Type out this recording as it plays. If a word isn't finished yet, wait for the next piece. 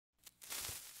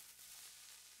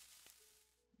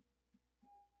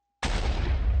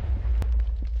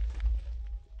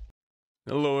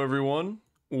Hello everyone,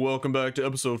 welcome back to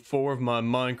episode 4 of my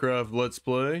Minecraft Let's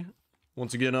Play.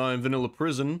 Once again, I am Vanilla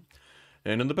Prison,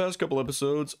 and in the past couple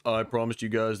episodes, I promised you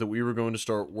guys that we were going to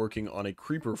start working on a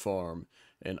creeper farm,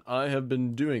 and I have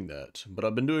been doing that, but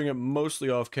I've been doing it mostly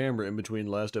off camera in between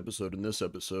last episode and this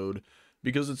episode,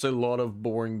 because it's a lot of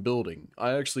boring building.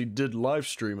 I actually did live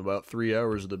stream about 3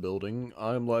 hours of the building.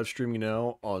 I'm live streaming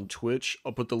now on Twitch.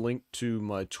 I'll put the link to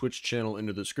my Twitch channel in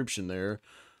the description there.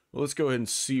 Well, let's go ahead and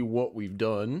see what we've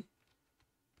done.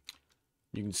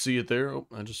 You can see it there. Oh,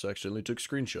 I just accidentally took a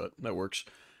screenshot. That works.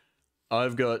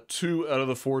 I've got 2 out of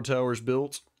the 4 towers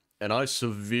built, and I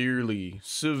severely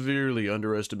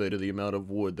underestimated the amount of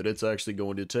wood that it's actually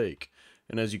going to take.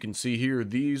 And as you can see here,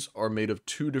 these are made of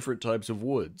 2 different types of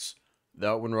woods.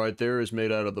 That one right there is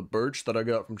made out of the birch that I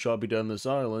got from chopping down this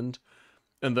island,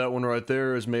 and that one right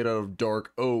there is made out of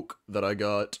dark oak that I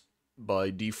got by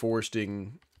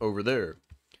deforesting over there.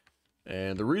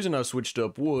 And the reason I switched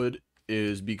up wood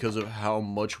is because of how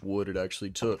much wood it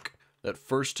actually took. That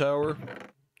first tower,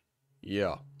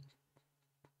 yeah,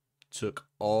 took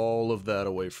all of that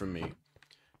away from me.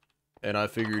 And I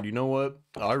figured, you know what,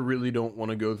 I really don't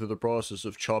want to go through the process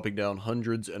of chopping down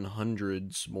hundreds and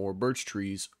hundreds more birch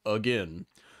trees again.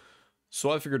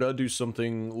 So I figured I'd do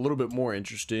something a little bit more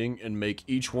interesting and make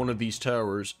each one of these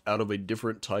towers out of a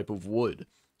different type of wood.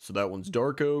 So that one's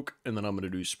dark oak, and then I'm going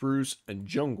to do spruce and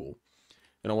jungle.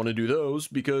 And I want to do those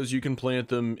because you can plant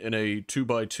them in a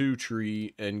 2x2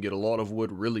 tree and get a lot of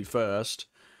wood really fast.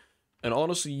 And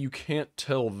honestly, you can't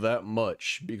tell that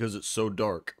much because it's so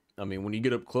dark. I mean, when you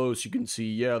get up close, you can see,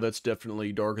 yeah, that's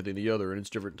definitely darker than the other, and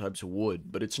it's different types of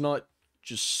wood. But it's not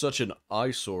just such an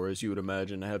eyesore as you would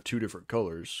imagine to have 2 different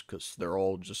colors, because they're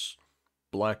all just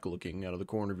black looking out of the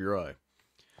corner of your eye.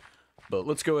 But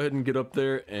let's go ahead and get up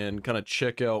there and kind of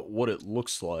check out what it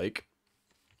looks like.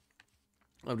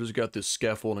 I've just got this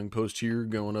scaffolding post here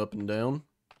going up and down.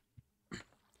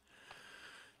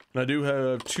 And I do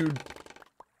have 2...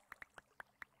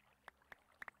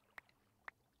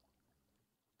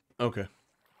 Okay.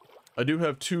 I do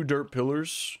have 2 dirt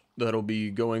pillars that'll be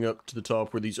going up to the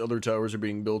top where these other towers are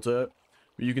being built at.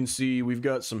 But you can see we've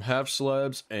got some half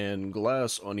slabs and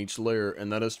glass on each layer,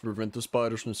 and that is to prevent the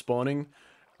spiders from spawning.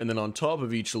 And then on top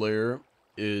of each layer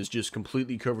is just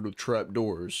completely covered with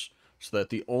trapdoors, so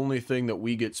that the only thing that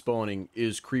we get spawning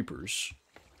is creepers.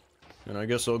 And I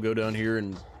guess I'll go down here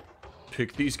and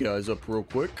pick these guys up real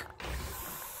quick,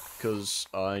 because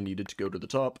I needed to go to the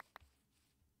top.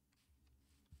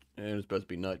 And it's about to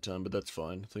be nighttime, but that's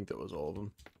fine. I think that was all of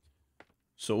them.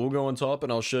 So we'll go on top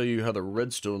and I'll show you how the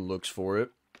redstone looks for it.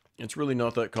 It's really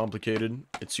not that complicated.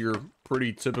 It's your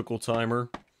pretty typical timer.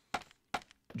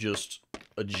 Just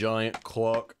a giant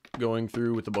clock going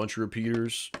through with a bunch of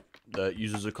repeaters that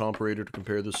uses a comparator to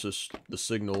compare the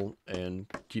signal and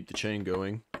keep the chain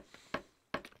going.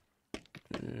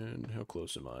 And how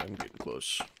close am I? I'm getting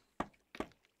close.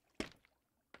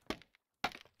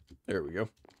 There we go.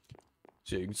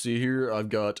 So you can see here, I've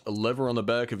got a lever on the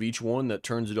back of each one that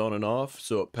turns it on and off.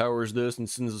 So it powers this and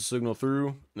sends the signal through.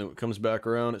 And then when it comes back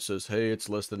around, it says, hey, it's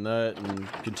less than that,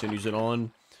 and continues it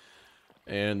on.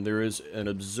 And there is an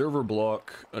observer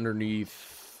block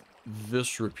underneath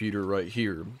this repeater right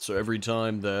here. So every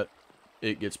time that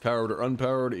it gets powered or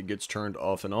unpowered, it gets turned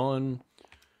off and on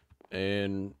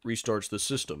and restarts the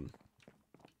system.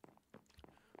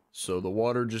 So the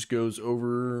water just goes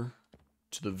over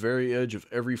to the very edge of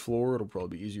every floor. It'll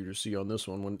probably be easier to see on this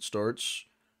one when it starts.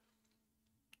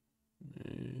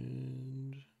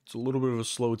 And it's a little bit of a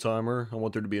slow timer. I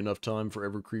want there to be enough time for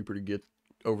every creeper to get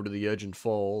over to the edge and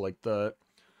fall like that.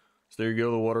 So there you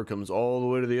go, the water comes all the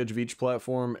way to the edge of each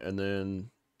platform, and then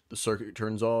the circuit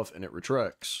turns off and it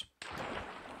retracts.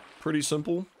 Pretty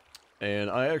simple. And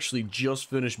I actually just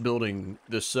finished building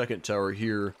this second tower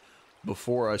here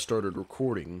before I started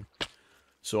recording.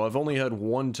 So I've only had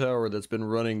 1 tower that's been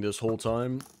running this whole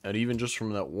time, and even just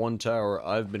from that 1 tower,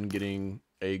 I've been getting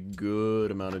a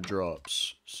good amount of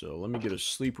drops. So let me get a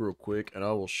sleep real quick, and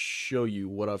I will show you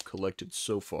what I've collected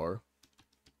so far.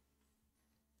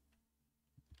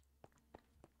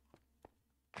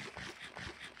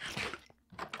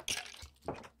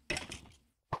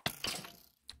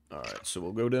 Alright, so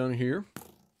we'll go down here,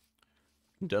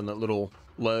 down that little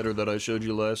ladder that I showed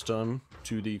you last time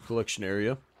to the collection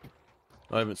area.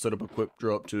 I haven't set up a quick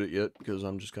drop to it yet because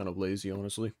I'm just kind of lazy,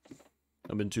 honestly.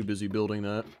 I've been too busy building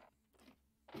that.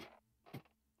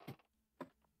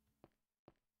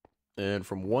 And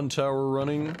from 1 tower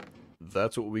running,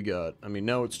 that's what we got. I mean,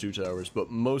 now it's 2 towers,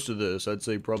 but most of this, I'd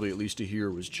say probably at least to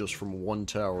here, was just from 1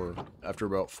 tower after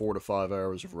about 4 to 5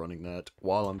 hours of running that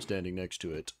while I'm standing next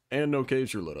to it. And no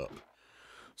caves are lit up.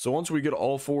 So once we get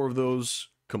all 4 of those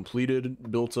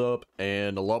completed, built up,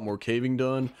 and a lot more caving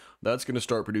done, that's going to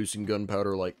start producing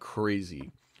gunpowder like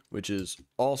crazy, which is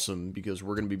awesome because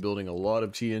we're going to be building a lot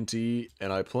of TNT,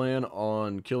 and I plan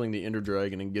on killing the Ender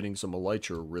Dragon and getting some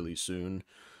elytra really soon,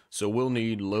 so we'll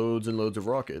need loads and loads of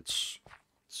rockets.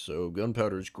 So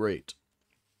gunpowder is great.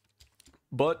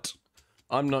 But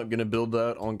I'm not going to build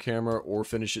that on camera or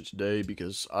finish it today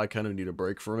because I kind of need a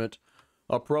break from it.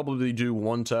 I'll probably do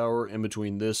 1 tower in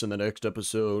between this and the next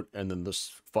episode, and then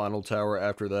this final tower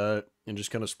after that, and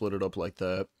just kind of split it up like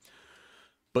that.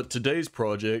 But today's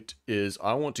project is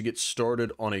I want to get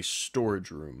started on a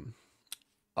storage room.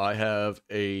 I have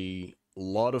a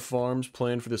lot of farms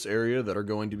planned for this area that are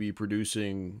going to be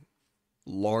producing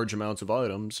large amounts of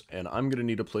items, and I'm going to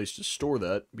need a place to store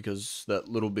that because that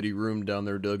little bitty room down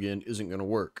there dug in isn't going to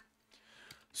work.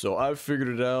 So I've figured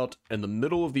it out, and the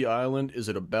middle of the island is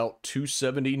at about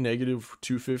 270, negative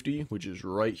 250, which is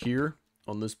right here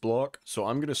on this block. So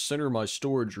I'm going to center my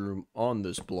storage room on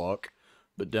this block,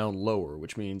 but down lower,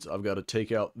 which means I've got to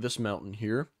take out this mountain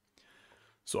here.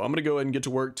 So I'm going to go ahead and get to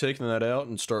work taking that out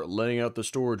and start laying out the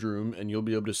storage room, and you'll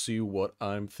be able to see what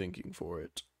I'm thinking for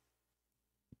it.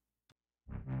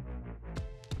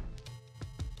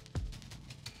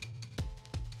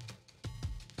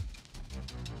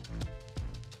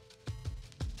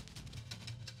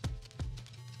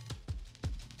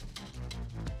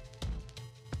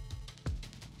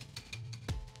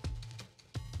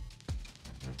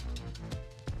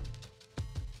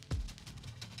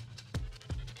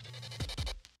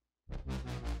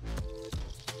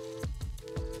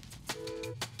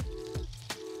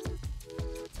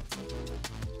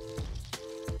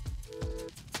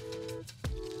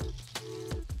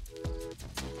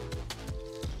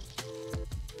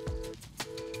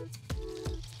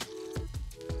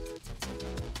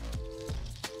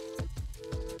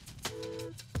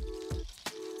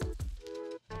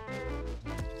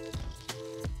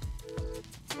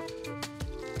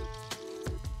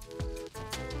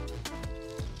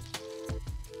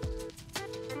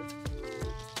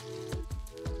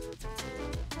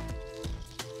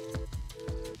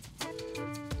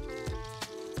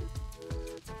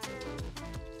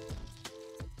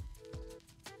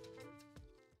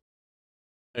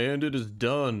 And it is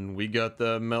done. We got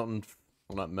the mountain,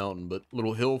 well, not mountain, but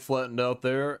little hill flattened out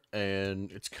there,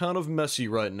 and it's kind of messy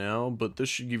right now, but this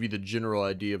should give you the general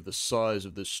idea of the size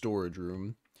of this storage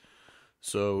room.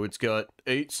 So it's got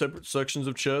 8 separate sections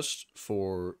of chests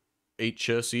for 8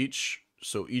 chests each.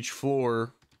 So each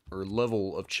floor or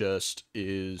level of chest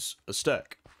is a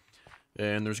stack.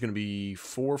 And there's going to be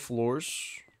 4 floors,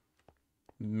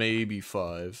 maybe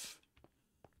 5.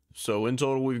 So in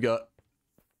total we've got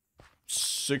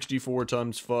 64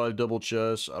 times 5 double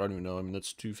chests. I don't even know. I mean,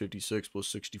 that's 256 plus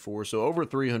 64. So over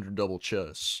 300 double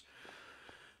chests.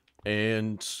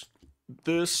 And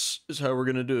this is how we're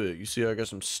going to do it. You see I got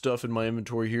some stuff in my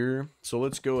inventory here. So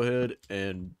let's go ahead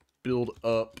and build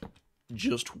up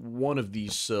just one of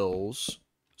these cells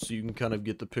so you can kind of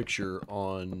get the picture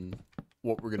on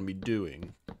what we're going to be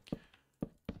doing.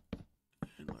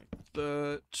 And like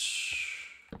that.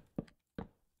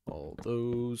 All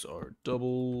those are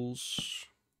doubles.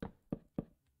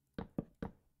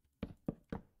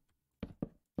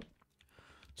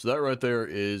 So that right there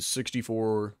is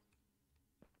 64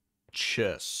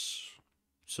 chests.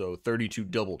 So 32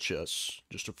 double chests,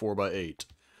 just a 4x8.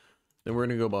 Then we're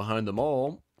going to go behind them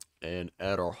all and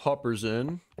add our hoppers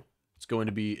in. It's going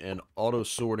to be an auto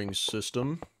sorting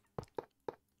system,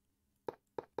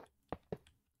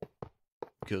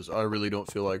 because I really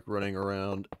don't feel like running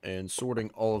around and sorting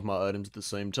all of my items at the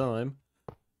same time.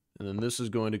 And then this is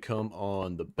going to come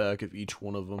on the back of each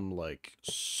one of them like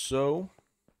so.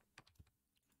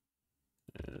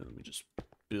 And let me just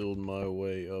build my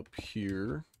way up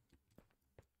here.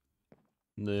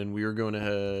 And then we are going to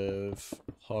have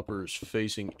hoppers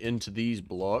facing into these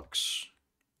blocks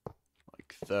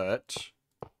like that.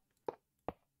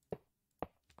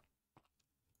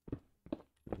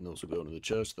 And those will go into the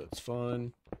chest, that's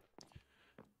fine.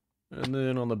 And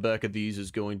then on the back of these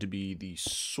is going to be the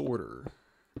sorter.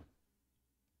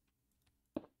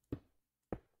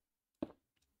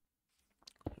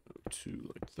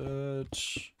 2 like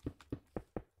that.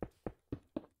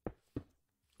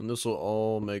 And this will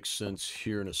all make sense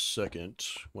here in a second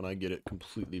when I get it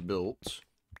completely built.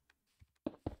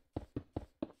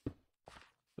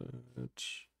 That.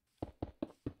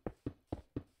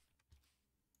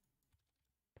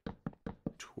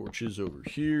 Torches over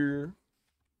here.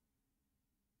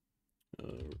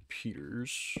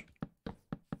 Repeaters.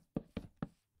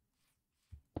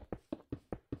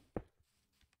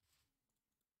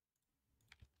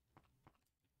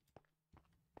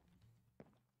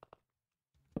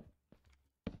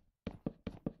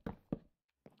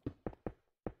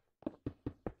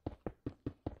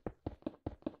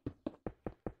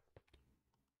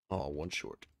 Oh, one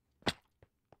short.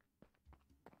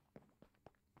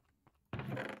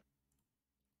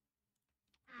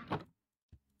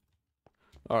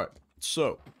 Alright,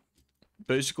 so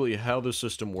basically how the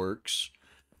system works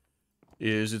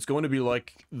is it's going to be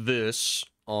like this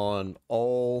on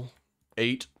all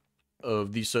 8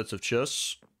 of these sets of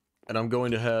chests, and I'm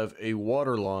going to have a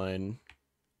water line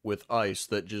with ice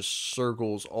that just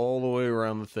circles all the way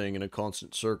around the thing in a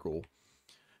constant circle,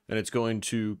 and it's going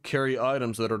to carry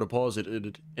items that are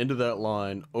deposited into that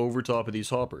line over top of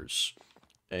these hoppers,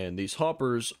 and these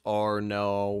hoppers are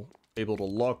now able to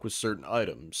lock with certain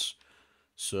items.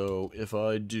 So if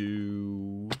I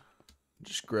do,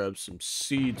 just grab some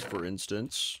seeds for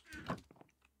instance.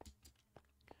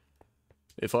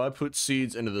 If I put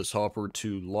seeds into this hopper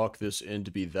to lock this in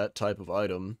to be that type of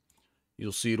item,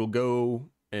 you'll see it'll go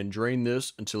and drain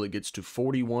this until it gets to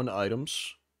 41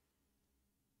 items.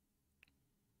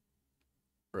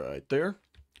 Right there.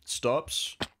 It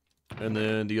stops. And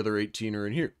then the other 18 are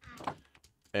in here.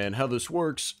 And how this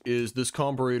works is this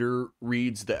comparator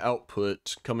reads the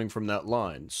output coming from that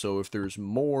line. So if there's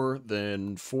more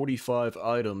than 45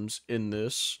 items in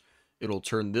this, it'll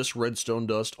turn this redstone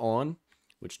dust on,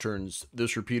 which turns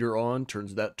this repeater on,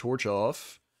 turns that torch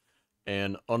off,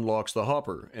 and unlocks the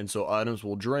hopper. And so items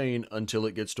will drain until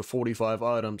it gets to 45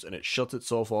 items, and it shuts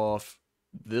itself off.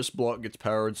 This block gets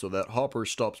powered, so that hopper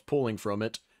stops pulling from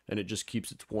it, and it just keeps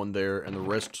its one there, and the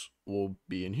rest will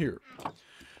be in here.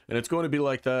 And it's going to be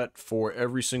like that for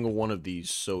every single one of these.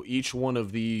 So each one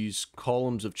of these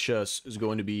columns of chests is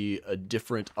going to be a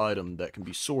different item that can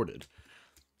be sorted.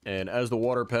 And as the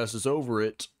water passes over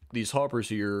it, these hoppers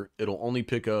here, it'll only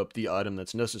pick up the item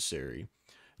that's necessary.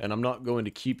 And I'm not going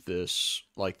to keep this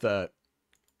like that.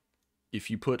 If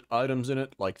you put items in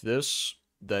it like this,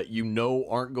 that you know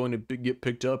aren't going to get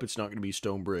picked up, it's not going to be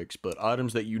stone bricks. But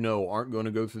items that you know aren't going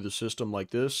to go through the system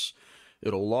like this,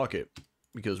 it'll lock it.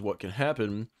 Because what can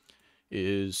happen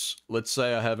is, let's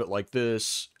say I have it like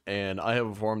this, and I have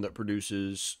a farm that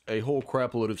produces a whole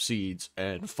crap load of seeds,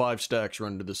 and 5 stacks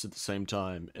run into this at the same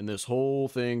time, and this whole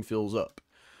thing fills up.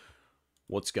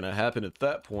 What's going to happen at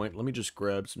that point, let me just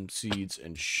grab some seeds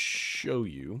and show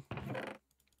you.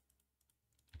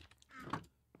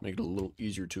 Make it a little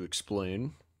easier to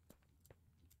explain.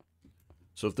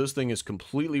 So if this thing is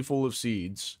completely full of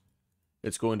seeds,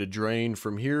 it's going to drain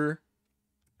from here,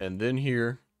 and then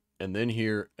here, and then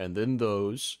here, and then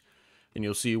those. And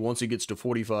you'll see once it gets to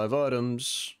 45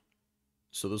 items,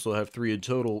 so this will have 3 in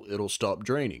total, it'll stop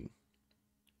draining.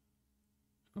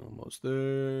 Almost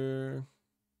there.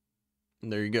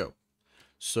 And there you go.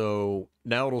 So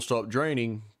now it'll stop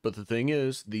draining, but the thing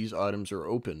is, these items are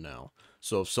open now.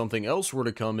 So if something else were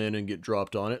to come in and get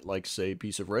dropped on it, like say a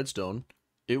piece of redstone,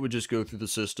 it would just go through the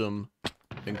system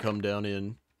and come down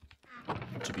in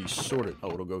to be sorted.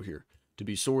 Oh, it'll go here. To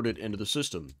be sorted into the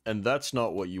system. And that's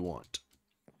not what you want.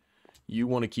 You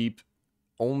want to keep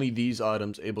only these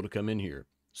items able to come in here.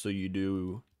 So you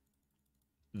do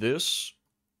this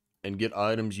and get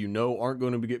items you know aren't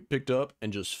going to get picked up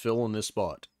and just fill in this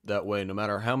spot. That way, no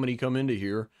matter how many come into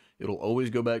here, it'll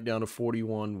always go back down to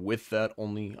 41 with that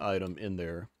only item in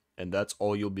there. And that's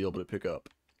all you'll be able to pick up.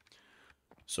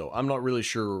 So I'm not really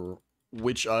sure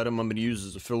which item I'm going to use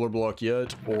as a filler block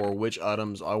yet, or which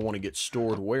items I want to get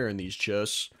stored where in these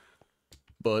chests.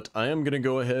 But I am going to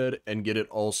go ahead and get it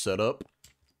all set up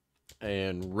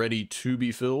and ready to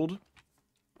be filled.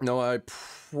 Now, I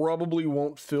probably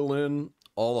won't fill in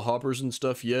all the hoppers and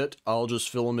stuff yet. I'll just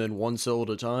fill them in one cell at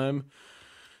a time,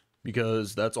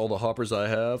 because that's all the hoppers I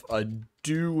have. I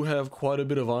do have quite a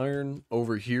bit of iron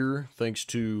over here, thanks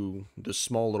to this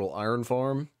small little iron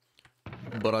farm.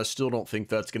 But I still don't think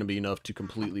that's going to be enough to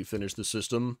completely finish the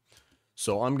system.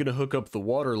 So I'm going to hook up the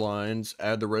water lines,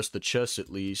 add the rest of the chests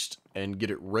at least, and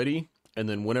get it ready. And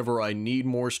then whenever I need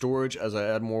more storage as I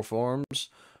add more farms,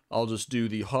 I'll just do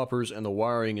the hoppers and the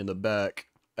wiring in the back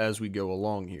as we go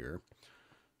along here.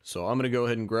 So I'm going to go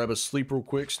ahead and grab a sleep real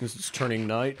quick since it's turning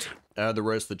night. Add the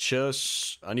rest of the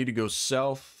chests. I need to go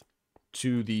south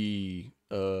to the,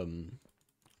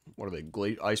 what are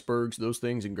they, icebergs, those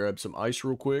things, and grab some ice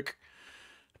real quick.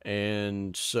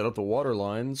 And set up the water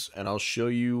lines, and I'll show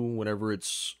you whenever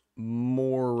it's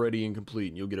more ready and complete,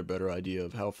 and you'll get a better idea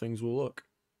of how things will look.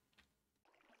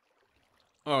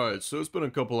 Alright, so it's been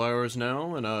a couple hours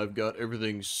now, and I've got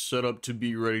everything set up to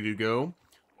be ready to go.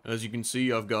 As you can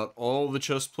see, I've got all the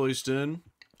chests placed in,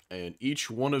 and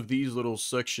each one of these little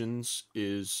sections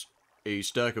is a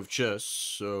stack of chests.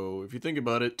 So if you think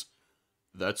about it,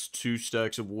 that's 2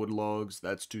 stacks of wood logs,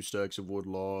 that's 2 stacks of wood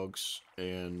logs,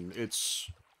 and it's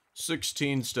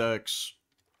 16 stacks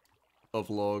of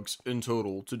logs in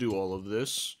total to do all of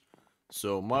this.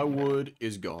 So my wood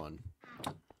is gone.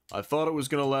 I thought it was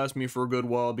going to last me for a good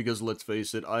while because, let's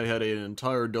face it, I had an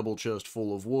entire double chest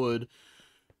full of wood,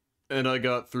 and I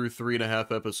got through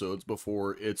 3.5 episodes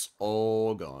before it's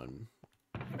all gone.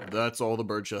 That's all the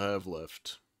birch I have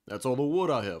left. That's all the wood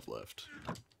I have left.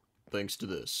 Thanks to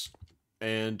this.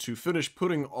 And to finish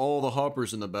putting all the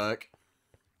hoppers in the back,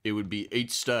 it would be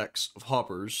 8 stacks of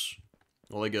hoppers.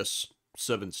 Well, I guess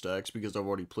 7 stacks because I've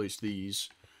already placed these.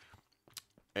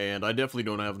 And I definitely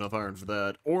don't have enough iron for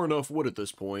that, or enough wood at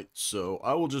this point, so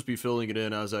I will just be filling it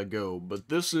in as I go. But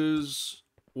this is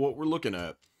what we're looking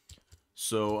at.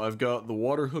 So I've got the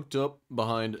water hooked up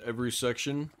behind every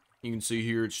section. You can see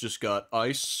here it's just got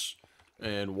ice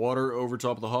and water over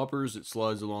top of the hoppers. It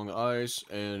slides along the ice,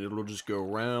 and it'll just go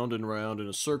round and round in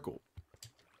a circle.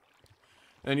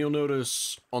 And you'll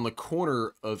notice on the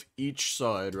corner of each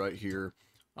side right here,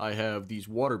 I have these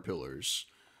water pillars.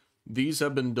 These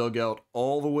have been dug out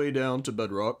all the way down to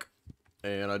bedrock,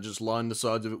 and I just lined the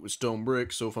sides of it with stone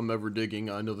brick, so if I'm ever digging,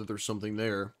 I know that there's something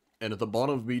there. And at the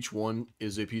bottom of each one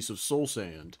is a piece of soul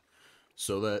sand,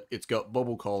 so that it's got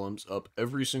bubble columns up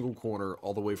every single corner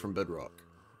all the way from bedrock.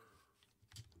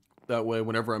 That way,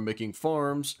 whenever I'm making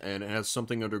farms, and it has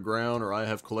something underground, or I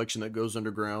have collection that goes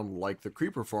underground, like the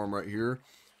creeper farm right here,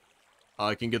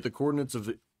 I can get the coordinates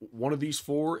of one of these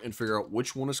 4 and figure out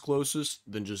which one is closest,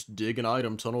 then just dig an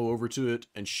item, tunnel over to it,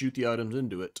 and shoot the items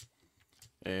into it.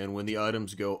 And when the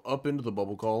items go up into the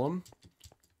bubble column,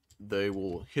 they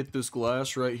will hit this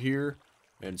glass right here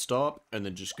and stop, and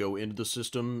then just go into the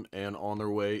system and on their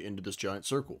way into this giant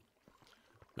circle.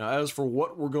 Now, as for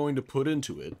what we're going to put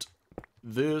into it,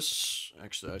 this...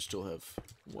 Actually, I still have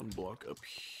 1 block up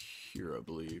here, I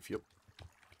believe. Yep.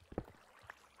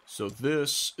 So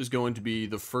this is going to be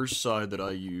the first side that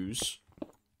I use,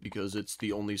 because it's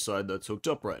the only side that's hooked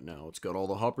up right now. It's got all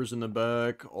the hoppers in the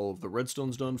back, all of the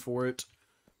redstone's done for it.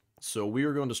 So we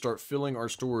are going to start filling our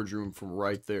storage room from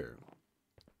right there.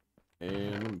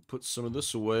 And put some of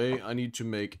this away. I need to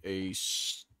make a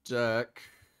stack.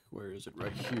 Where is it?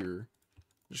 Right here.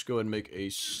 Just go ahead and make a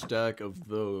stack of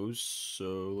those.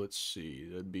 So let's see.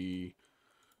 That'd be...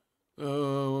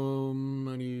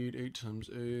 I need 8 times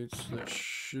 8. So that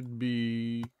should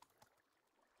be...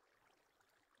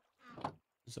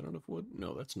 Is that enough wood?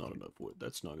 No, that's not enough wood.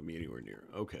 That's not going to be anywhere near.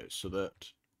 Okay, so that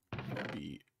would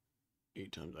be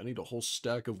 8 times... I need a whole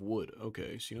stack of wood.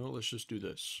 Okay, so you know what? Let's just do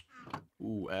this.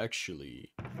 Ooh,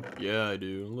 actually. Yeah, I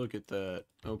do. Look at that.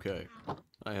 Okay.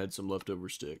 I had some leftover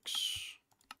sticks.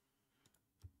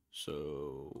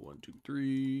 So, 1, 2,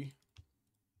 3...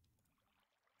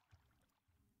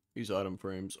 These item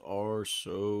frames are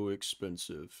so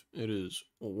expensive. It is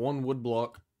 1 wood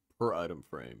block per item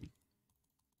frame.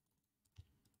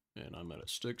 And I'm out of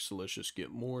sticks, so let's just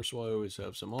get more so I always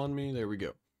have some on me. There we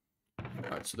go.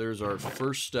 Alright, so there's our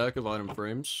first stack of item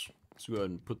frames. Let's go ahead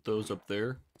and put those up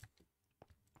there.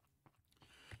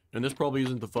 And this probably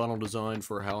isn't the final design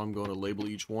for how I'm going to label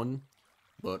each one.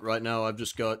 But right now I've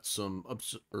just got some,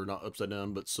 not upside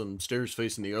down, but some stairs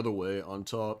facing the other way on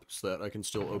top so that I can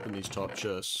still open these top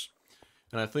chests.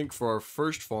 And I think for our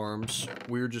first farms,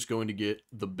 we're just going to get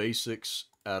the basics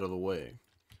out of the way.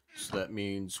 So that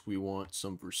means we want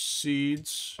some for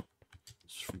seeds,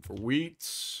 some for wheat,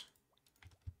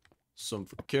 some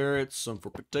for carrots, some for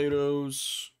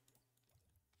potatoes,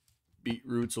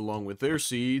 beetroots along with their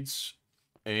seeds,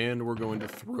 and we're going to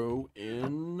throw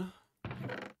in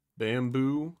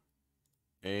bamboo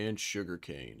and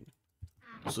sugarcane.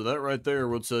 So that right there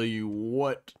will tell you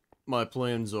what my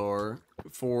plans are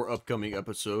for upcoming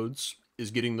episodes,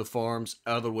 is getting the farms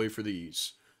out of the way for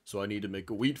these. So I need to make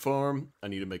a wheat farm, I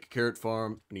need to make a carrot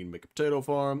farm, I need to make a potato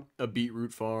farm, a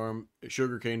beetroot farm, a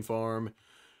sugarcane farm,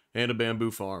 and a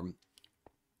bamboo farm.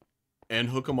 And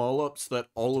hook them all up so that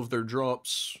all of their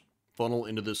drops funnel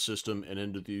into this system and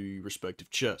into the respective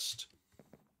chest.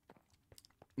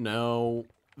 Now,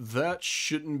 that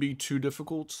shouldn't be too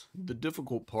difficult. The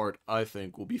difficult part, I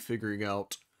think, will be figuring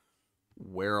out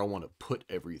where I want to put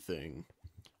everything.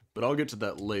 But I'll get to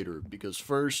that later, because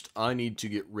first, I need to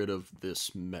get rid of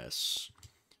this mess.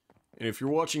 And if you're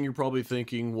watching, you're probably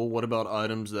thinking, well, what about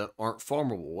items that aren't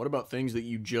farmable? What about things that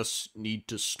you just need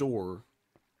to store,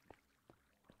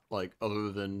 like, other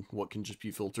than what can just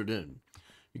be filtered in?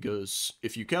 Because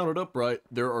if you count it up right,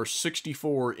 there are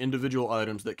 64 individual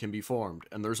items that can be farmed,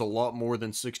 and there's a lot more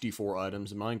than 64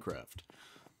 items in Minecraft.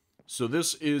 So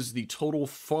this is the total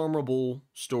farmable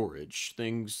storage,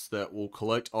 things that will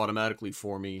collect automatically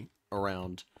for me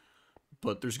around.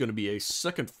 But there's going to be a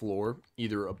second floor,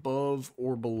 either above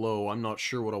or below, I'm not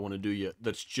sure what I want to do yet,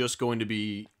 that's just going to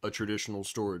be a traditional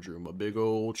storage room, a big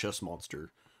old chest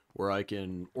monster, where I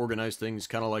can organize things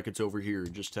kind of like it's over here.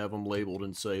 Just have them labeled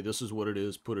and say, this is what it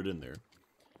is, put it in there.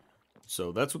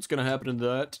 So that's what's going to happen to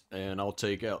that, and I'll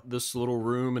take out this little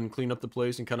room and clean up the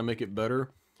place and kind of make it better.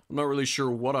 I'm not really sure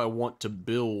what I want to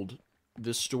build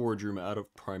this storage room out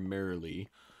of primarily.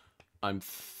 I'm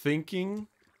thinking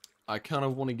I kind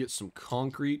of want to get some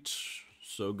concrete,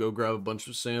 so go grab a bunch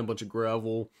of sand, a bunch of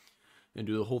gravel, and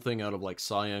do the whole thing out of like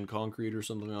cyan concrete or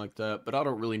something like that, but I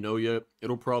don't really know yet.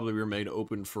 It'll probably remain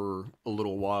open for a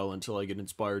little while until I get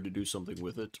inspired to do something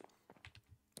with it.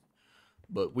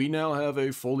 But we now have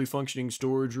a fully functioning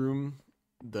storage room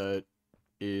that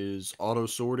is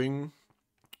auto-sorting,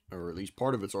 or at least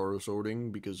part of it's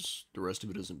auto-sorting because the rest of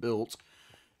it isn't built,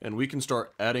 and we can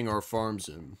start adding our farms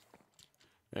in.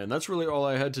 And that's really all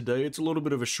I had today. It's a little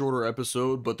bit of a shorter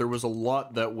episode, but there was a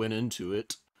lot that went into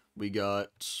it. We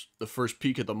got the first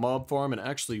peek at the mob farm, and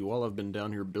actually, while I've been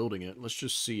down here building it, let's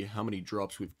just see how many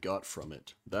drops we've got from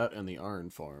it. That and the iron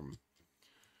farm.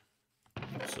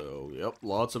 So, yep,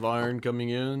 lots of iron coming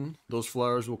in. Those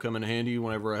flowers will come in handy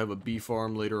whenever I have a bee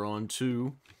farm later on,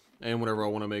 too. And whenever I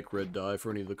want to make red dye for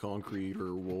any of the concrete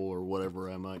or wool or whatever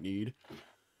I might need.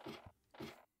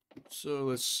 So,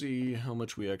 let's see how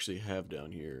much we actually have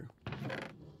down here.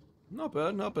 Not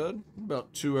bad, not bad.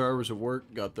 About 2 hours of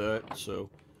work, got that, so...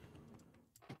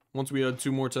 Once we add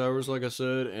 2 more towers, like I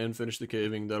said, and finish the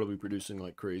caving, that'll be producing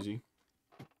like crazy.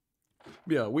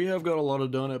 But yeah, we have got a lot of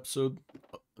done episode...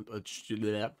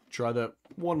 try that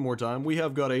one more time. We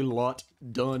have got a lot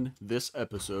done this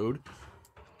episode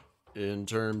in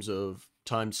terms of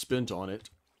time spent on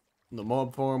it. In the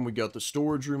mob farm, we got the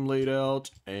storage room laid out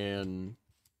and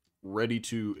ready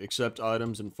to accept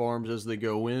items and farms as they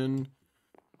go in.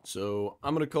 So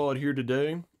I'm going to call it here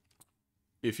today.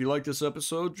 If you like this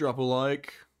episode, drop a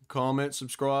like, comment,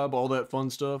 subscribe, all that fun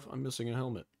stuff. I'm missing a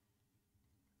helmet.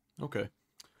 Okay.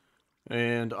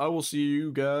 And I will see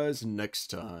you guys next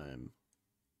time.